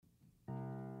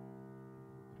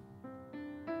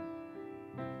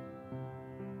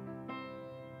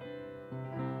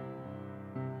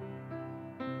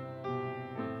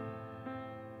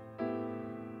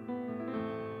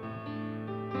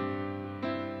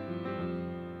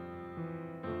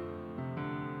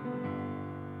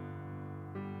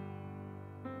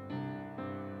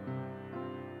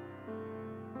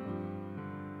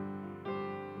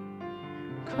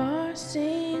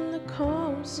crossing the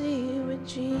calm sea with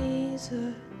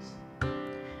Jesus,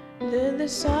 the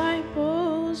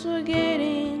disciples were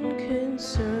getting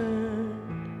concerned.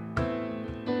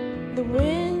 The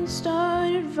wind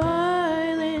started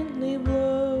violently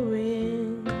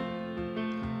blowing,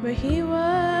 but he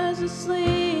was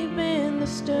asleep in the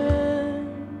stern.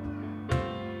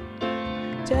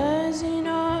 Does he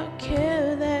not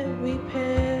care that we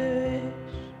perish?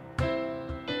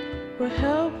 We're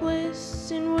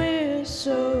helpless and we're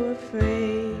so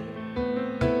afraid.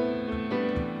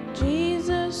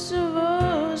 Jesus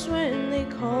arose when they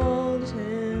called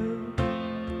him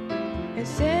and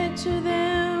said to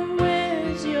them,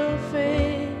 "Where's your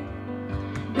faith?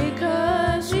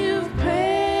 Because you've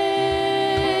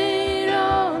prayed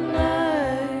all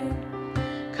night,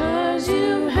 'cause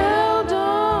you've held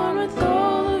on with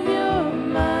all of your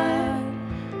might.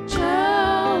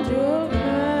 Child, your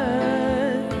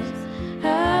cries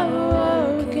have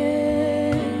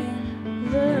awoken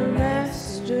the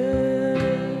Master.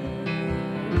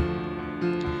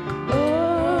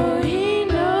 Oh, he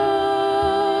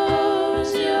knows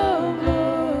your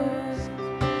voice.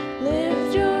 Lift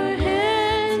your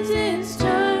hands, it's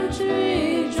time to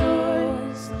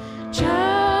rejoice.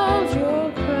 Child, your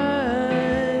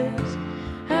cries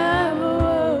have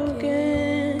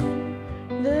awoken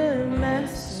the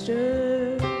Master."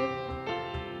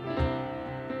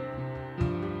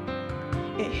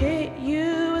 It hit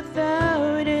you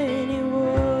without any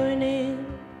warning.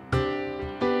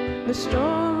 The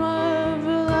storm of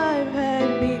your life had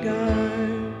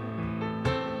begun.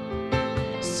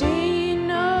 See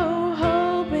no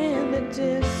hope in the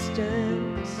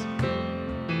distance.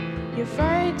 You're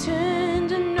frightened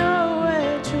and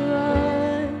nowhere to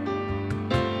run.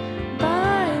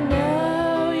 By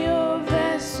now your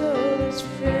vessel is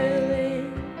filling,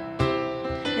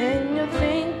 and you're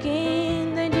thinking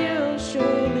that you'll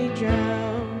surely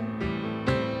drown.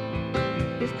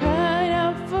 You've cried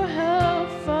out for help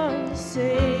from the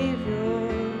Savior,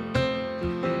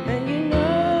 and you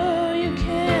know you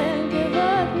can't give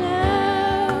up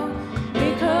now,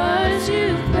 because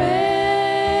you've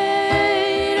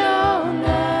prayed all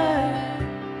night,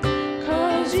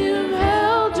 'cause you've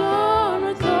held on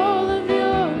with all of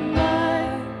your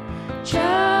might.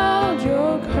 Child,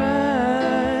 your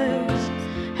cries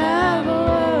have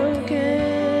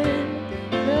awoken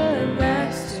the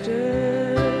Master.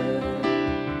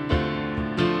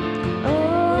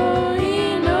 Oh, he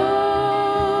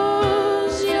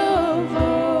knows your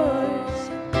voice.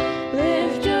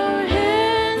 Lift your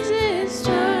hands, it's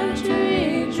time to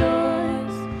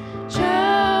rejoice.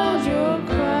 Child, your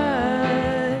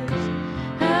cries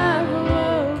have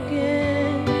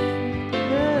awoken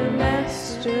the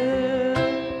Master.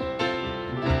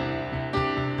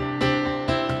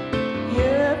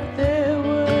 You're up there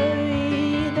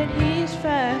worried that he's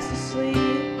fast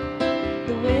asleep.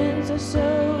 The winds are so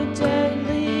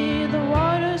deadly, the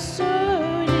water's so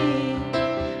deep.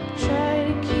 Try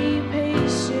to keep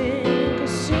patient,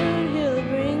 'cause soon he'll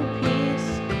bring peace.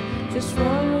 Just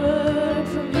one word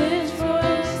from his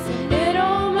voice, it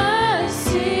all must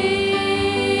cease.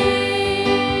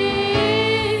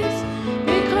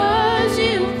 Because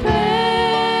you've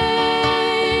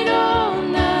prayed all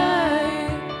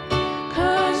night,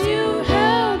 'cause you've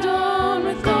held on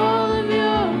with all of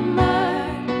your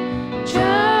might.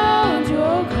 Child,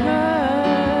 your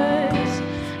cries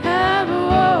have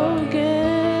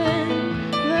awoken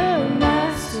the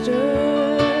Master.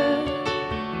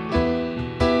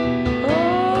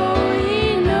 Oh, he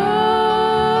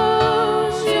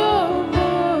knows your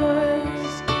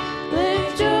voice.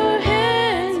 Lift your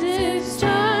hands, it's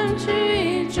time to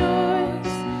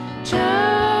rejoice.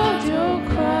 Child, your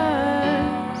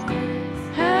cries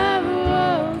have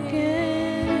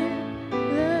awoken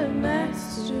the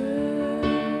Master.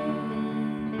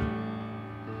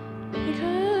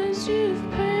 Because you've